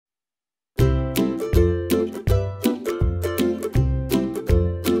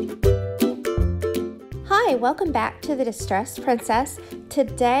welcome back to the Distressed Princess.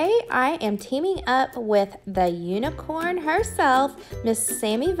 Today I am teaming up with the unicorn herself, Miss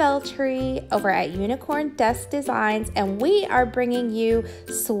Sammie Veltri over at Unicorn Desk Designs, and we are bringing you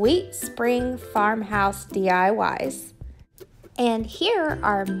sweet spring farmhouse DIYs. And here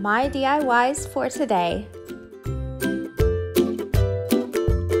are my DIYs for today.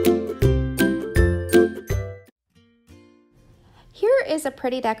 Here is a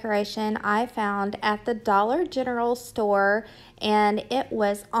pretty decoration I found at the Dollar General store, and it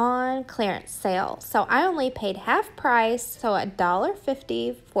was on clearance sale. So I only paid half price, so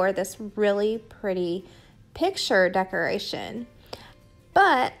 $1.50 for this really pretty picture decoration.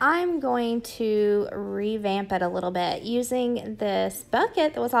 But I'm going to revamp it a little bit using this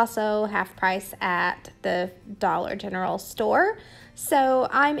bucket that was also half price at the Dollar General store. So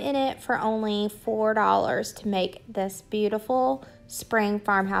I'm in it for only $4 to make this beautiful spring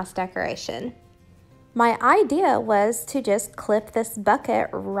farmhouse decoration. My idea was to just clip this bucket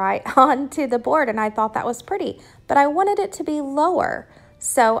right onto the board, and I thought that was pretty, but I wanted it to be lower.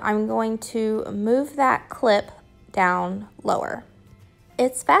 So I'm going to move that clip down lower.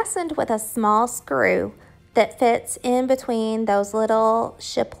 It's fastened with a small screw that fits in between those little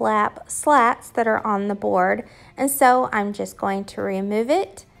shiplap slats that are on the board. And so I'm just going to remove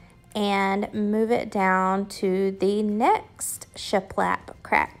it and move it down to the next shiplap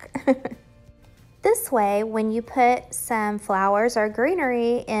crack. This way, when you put some flowers or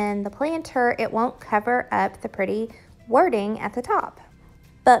greenery in the planter, it won't cover up the pretty wording at the top.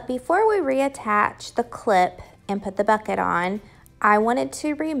 But before we reattach the clip and put the bucket on, I wanted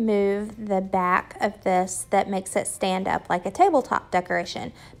to remove the back of this that makes it stand up like a tabletop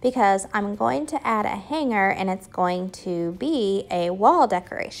decoration, because I'm going to add a hanger and it's going to be a wall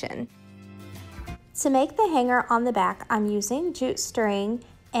decoration. To make the hanger on the back, I'm using jute string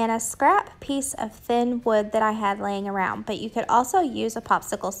and a scrap piece of thin wood that I had laying around, but you could also use a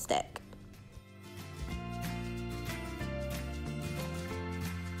popsicle stick.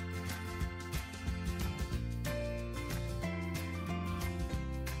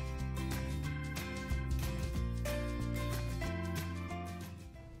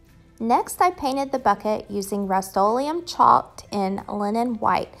 Next, I painted the bucket using Rust-Oleum chalked in linen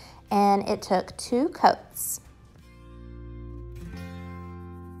white, and it took 2 coats.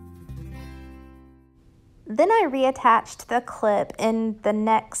 Then I reattached the clip in the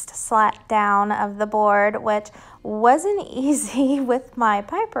next slat down of the board, which wasn't easy with my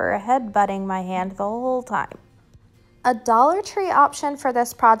Piper headbutting my hand the whole time. A Dollar Tree option for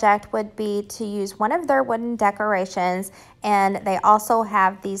this project would be to use one of their wooden decorations, and they also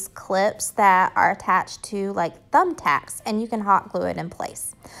have these clips that are attached to like thumbtacks, and you can hot glue it in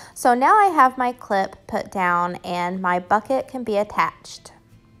place. So now I have my clip put down and my bucket can be attached.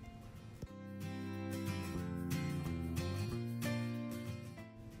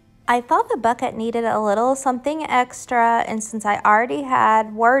 I thought the bucket needed a little something extra, and since I already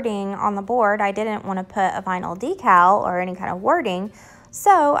had wording on the board, I didn't want to put a vinyl decal or any kind of wording,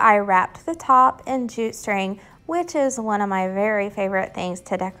 so I wrapped the top in jute string, which is one of my very favorite things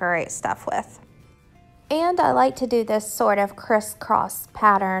to decorate stuff with. And I like to do this sort of crisscross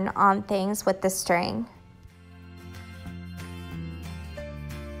pattern on things with the string.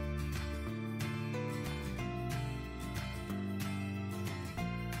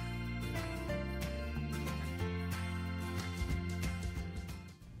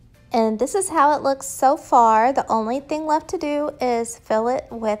 And this is how it looks so far. The only thing left to do is fill it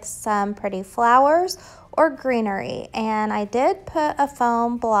with some pretty flowers or greenery. And I did put a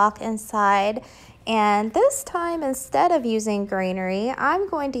foam block inside. And this time, instead of using greenery, I'm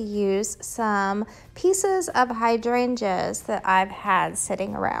going to use some pieces of hydrangeas that I've had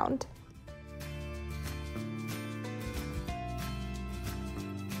sitting around.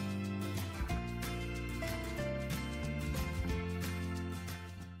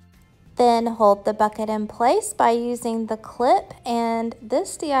 Then hold the bucket in place by using the clip, and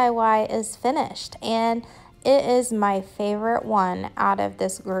this DIY is finished, and it is my favorite one out of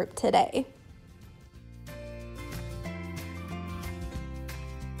this group today.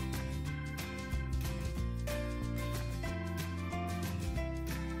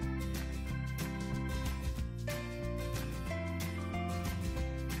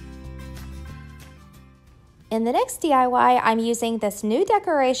 In the next DIY, I'm using this new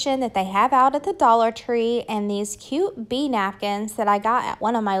decoration that they have out at the Dollar Tree and these cute bee napkins that I got at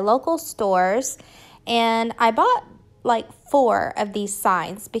one of my local stores. And I bought like 4 of these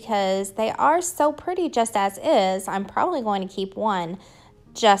signs because they are so pretty just as is. I'm probably going to keep one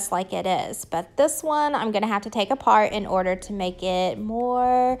just like it is, but this one I'm going to have to take apart in order to make it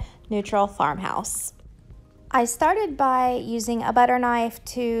more neutral farmhouse. I started by using a butter knife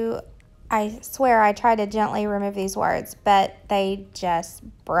to, I swear I tried to gently remove these words, but they just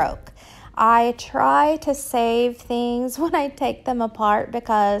broke. I try to save things when I take them apart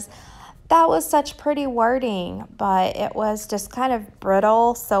because that was such pretty wording, but it was just kind of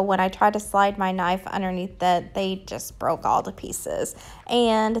brittle. So when I tried to slide my knife underneath it, they just broke all to pieces.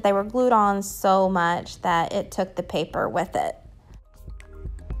 And they were glued on so much that it took the paper with it.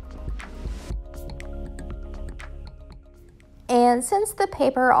 And since the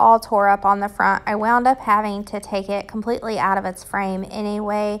paper all tore up on the front, I wound up having to take it completely out of its frame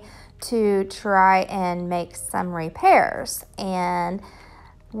anyway to try and make some repairs. And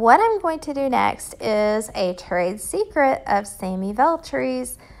what I'm going to do next is a trade secret of Sammie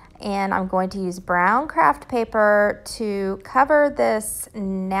Veltries, and I'm going to use brown craft paper to cover this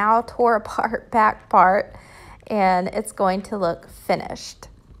now tore apart back part, and it's going to look finished.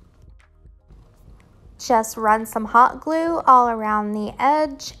 Just run some hot glue all around the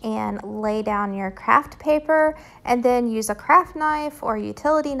edge and lay down your craft paper, and then use a craft knife or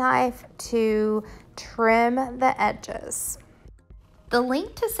utility knife to trim the edges. The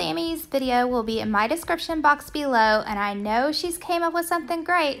link to Sammie's video will be in my description box below, and I know she's came up with something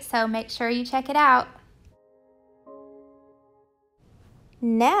great, so make sure you check it out.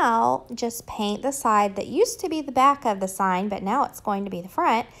 Now, just paint the side that used to be the back of the sign, but now it's going to be the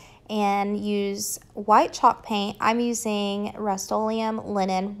front, and use white chalk paint. I'm using Rust-Oleum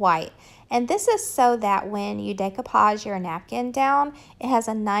Linen White. And this is so that when you decoupage your napkin down, it has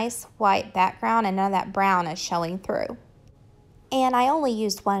a nice white background and none of that brown is showing through. And I only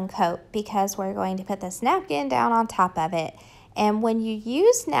used one coat because we're going to put this napkin down on top of it. And when you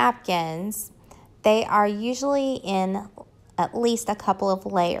use napkins, they are usually in at least a couple of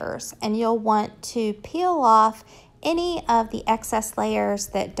layers. And you'll want to peel off any of the excess layers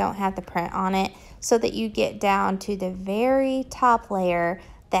that don't have the print on it so that you get down to the very top layer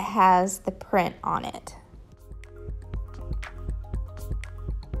that has the print on it.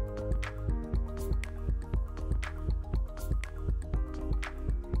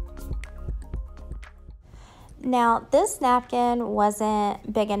 Now, this napkin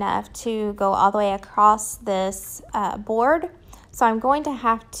wasn't big enough to go all the way across this board, so I'm going to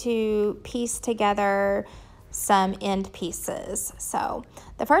have to piece together some end pieces. So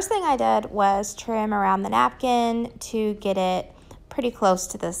the first thing I did was trim around the napkin to get it pretty close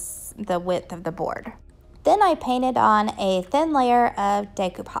to the width of the board. Then I painted on a thin layer of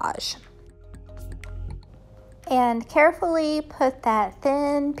decoupage. And carefully put that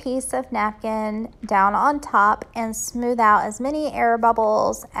thin piece of napkin down on top and smooth out as many air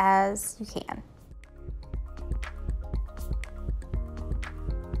bubbles as you can.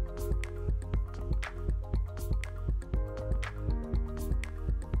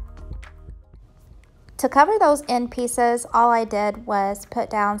 To cover those end pieces, all I did was put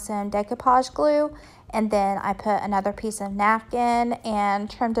down some decoupage glue, and then I put another piece of napkin and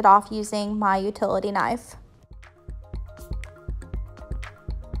trimmed it off using my utility knife.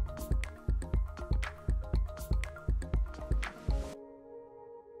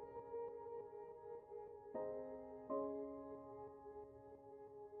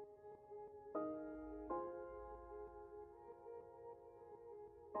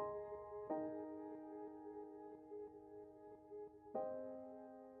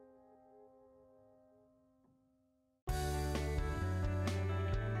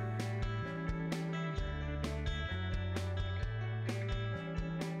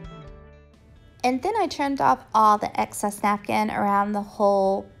 And then I trimmed off all the excess napkin around the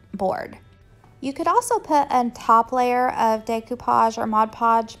whole board. You could also put a top layer of decoupage or Mod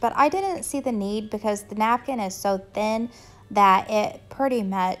Podge, but I didn't see the need because the napkin is so thin that it pretty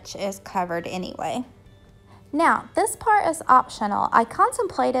much is covered anyway. Now, this part is optional. I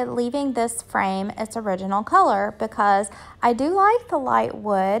contemplated leaving this frame its original color because I do like the light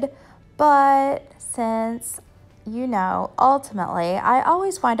wood, but since you know, ultimately, I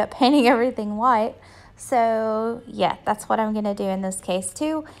always wind up painting everything white. So yeah, that's what I'm gonna do in this case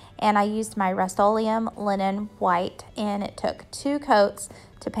too. And I used my Rust-Oleum Linen White, and it took 2 coats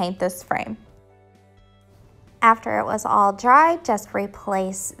to paint this frame. After it was all dry, just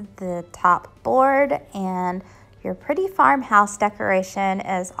replace the top board and your pretty farmhouse decoration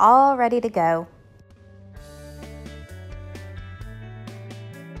is all ready to go.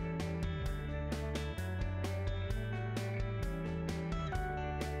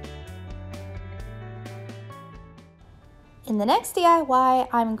 In the next DIY,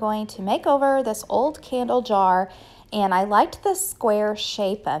 I'm going to make over this old candle jar, and I liked the square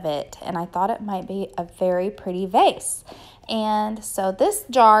shape of it, and I thought it might be a very pretty vase. And so this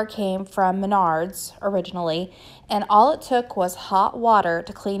jar came from Menards originally, and all it took was hot water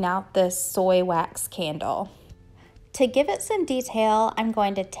to clean out this soy wax candle. To give it some detail, I'm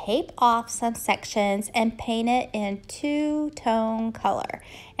going to tape off some sections and paint it in two-tone color.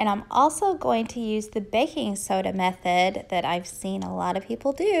 And I'm also going to use the baking soda method that I've seen a lot of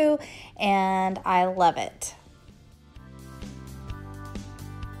people do, and I love it.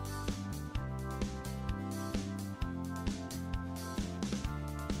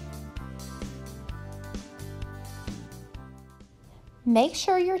 Make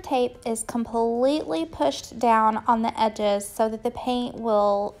sure your tape is completely pushed down on the edges so that the paint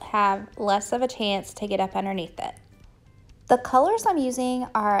will have less of a chance to get up underneath it. The colors I'm using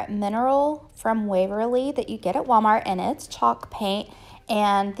are Mineral from Waverly that you get at Walmart, and it's chalk paint,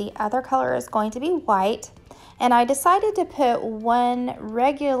 and the other color is going to be white. And I decided to put one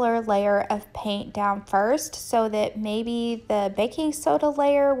regular layer of paint down first so that maybe the baking soda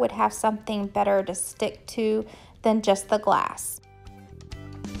layer would have something better to stick to than just the glass.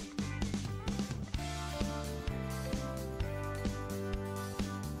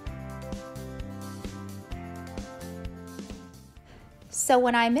 So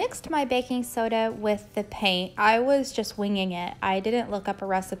when I mixed my baking soda with the paint, I was just winging it. I didn't look up a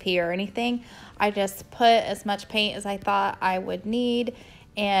recipe or anything. I just put as much paint as I thought I would need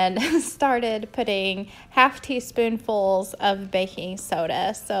and started putting half teaspoonfuls of baking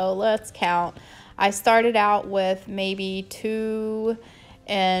soda. So let's count. I started out with maybe 2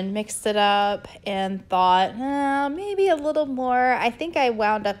 and mixed it up and thought, maybe a little more. I think I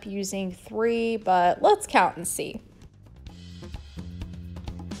wound up using 3, but let's count and see.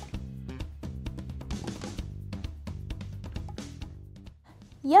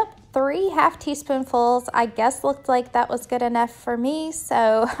 Yep, 3 half teaspoonfuls. I guess looked like that was good enough for me,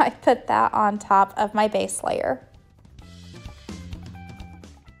 so I put that on top of my base layer.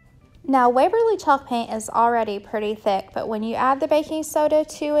 Now, Waverly chalk paint is already pretty thick, but when you add the baking soda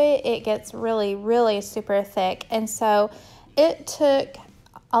to it, it gets really, really super thick. And so it took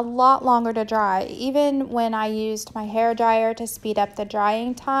a lot longer to dry. Even when I used my hair dryer to speed up the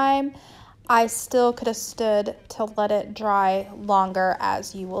drying time, I still could have stood to let it dry longer,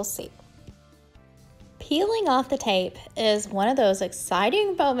 as you will see. Peeling off the tape is one of those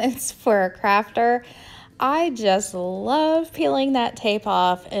exciting moments for a crafter. I just love peeling that tape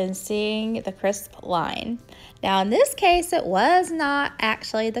off and seeing the crisp line. Now in this case, it was not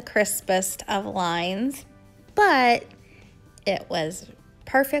actually the crispest of lines, but it was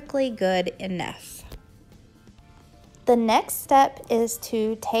perfectly good enough. The next step is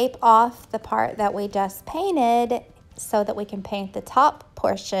to tape off the part that we just painted so that we can paint the top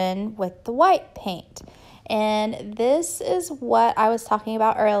portion with the white paint. And this is what I was talking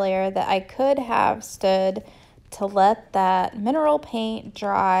about earlier, that I could have stood to let that mineral paint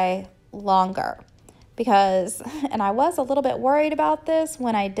dry longer. Because, and I was a little bit worried about this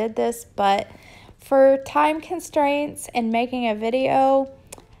when I did this, but for time constraints and making a video,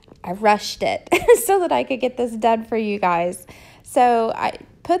 I rushed it so that I could get this done for you guys. So I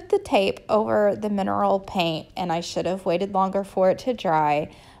put the tape over the mineral paint, and I should have waited longer for it to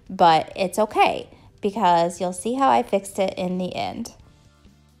dry, but it's okay because you'll see how I fixed it in the end.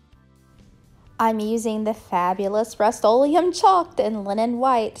 I'm using the fabulous Rust-Oleum chalked in linen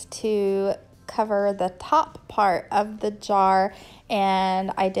white to cover the top part of the jar,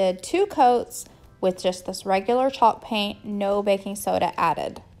 and I did 2 coats with just this regular chalk paint, no baking soda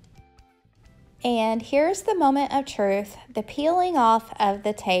added. And here's the moment of truth. The peeling off of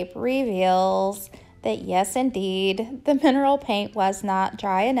the tape reveals that yes, indeed, the mineral paint was not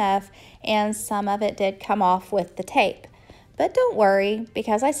dry enough and some of it did come off with the tape. But don't worry,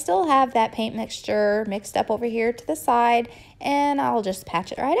 because I still have that paint mixture mixed up over here to the side, and I'll just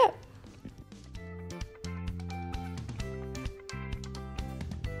patch it right up.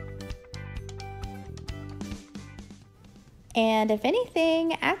 And if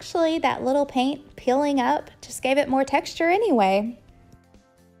anything, actually that little paint peeling up just gave it more texture anyway.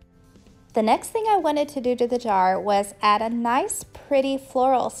 The next thing I wanted to do to the jar was add a nice pretty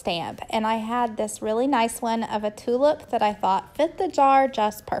floral stamp, and I had this really nice one of a tulip that I thought fit the jar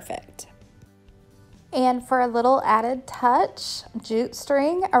just perfect. And for a little added touch, jute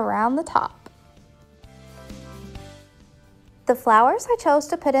string around the top. The flowers I chose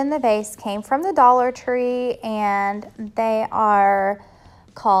to put in the vase came from the Dollar Tree, and they are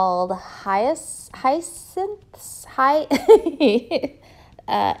called hyacinths. Hyacinth.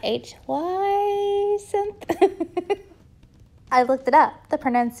 I looked it up. The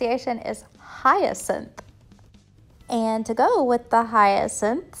pronunciation is hyacinth. And to go with the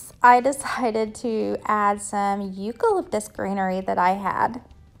hyacinths, I decided to add some eucalyptus greenery that I had.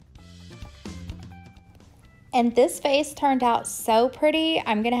 And this vase turned out so pretty,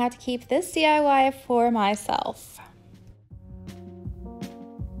 I'm gonna have to keep this DIY for myself.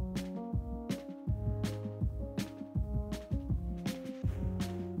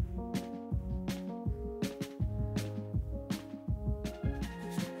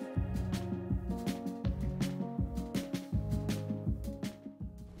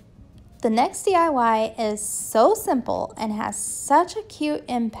 The next DIY is so simple and has such a cute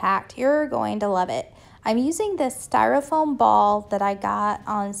impact. You're going to love it. I'm using this styrofoam ball that I got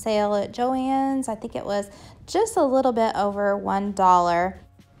on sale at Joann's. I think it was just a little bit over $1.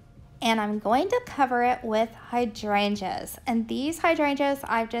 And I'm going to cover it with hydrangeas. And these hydrangeas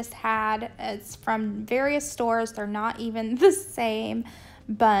I've just had, it's from various stores. They're not even the same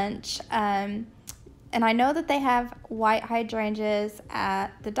bunch. And I know that they have white hydrangeas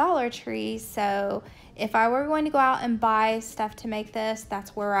at the Dollar Tree, so if I were going to go out and buy stuff to make this,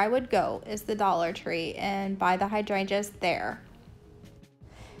 that's where I would go, is the Dollar Tree, and buy the hydrangeas there.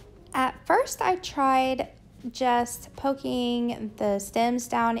 At first, I tried just poking the stems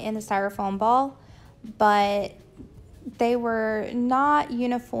down in the styrofoam ball, but they were not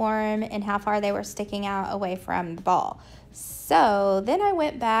uniform in how far they were sticking out away from the ball. So then I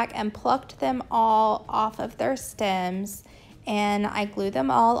went back and plucked them all off of their stems, and I glued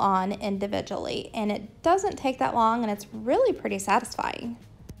them all on individually, and it doesn't take that long, and it's really pretty satisfying.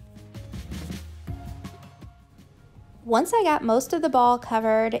 Once I got most of the ball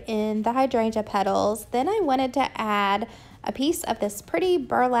covered in the hydrangea petals, then I wanted to add a piece of this pretty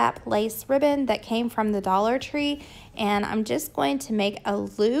burlap lace ribbon that came from the Dollar Tree, and I'm just going to make a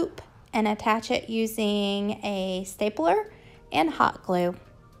loop and attach it using a stapler and hot glue.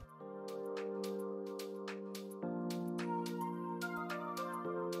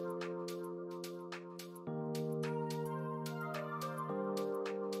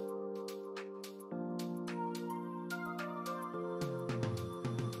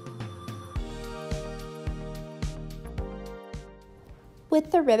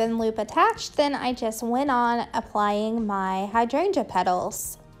 With the ribbon loop attached, then I just went on applying my hydrangea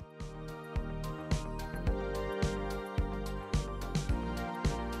petals.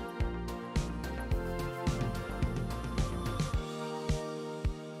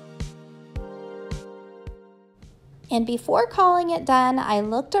 And before calling it done, I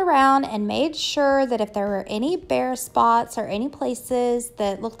looked around and made sure that if there were any bare spots or any places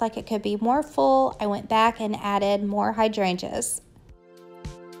that looked like it could be more full, I went back and added more hydrangeas.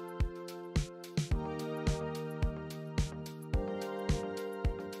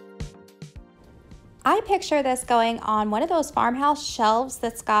 I picture this going on one of those farmhouse shelves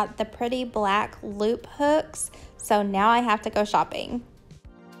that's got the pretty black loop hooks, so now I have to go shopping.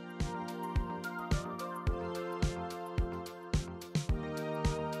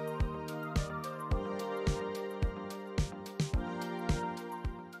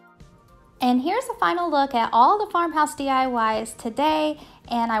 And here's a final look at all the farmhouse DIYs today,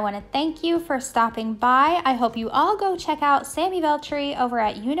 and I want to thank you for stopping by. I hope you all go check out Sammie Veltri over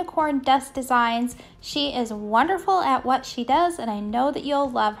at Unicorn Dust Designs. She is wonderful at what she does, and I know that you'll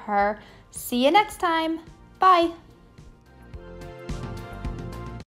love her. See you next time. Bye.